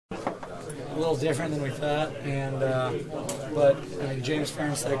little different than we thought, but James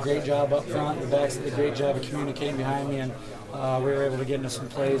Ferentz did a great job up front. The backs did a great job of communicating behind me, and we were able to get into some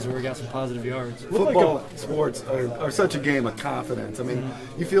plays where we got some positive yards. Football, sports are such a game of confidence. I mean,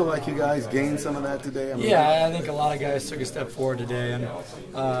 you feel like you guys gained some of that today? Yeah, I think a lot of guys took a step forward today, and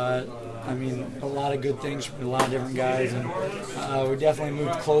a lot of good things from a lot of different guys, and we definitely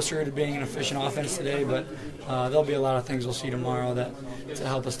moved closer to being an efficient offense today, but there'll be a lot of things we'll see tomorrow to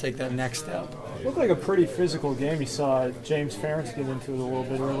help us take that next step. It looked like a pretty physical game. You saw James Ferentz get into it a little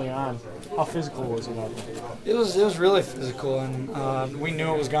bit early on. How physical was it out there? It was really physical, and we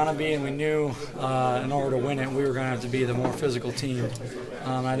knew it was going to be, and we knew in order to win it, we were going to have to be the more physical team.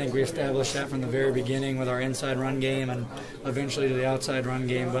 I think we established that from the very beginning with our inside run game and eventually to the outside run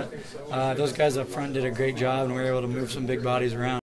game. But those guys up front did a great job, and we were able to move some big bodies around.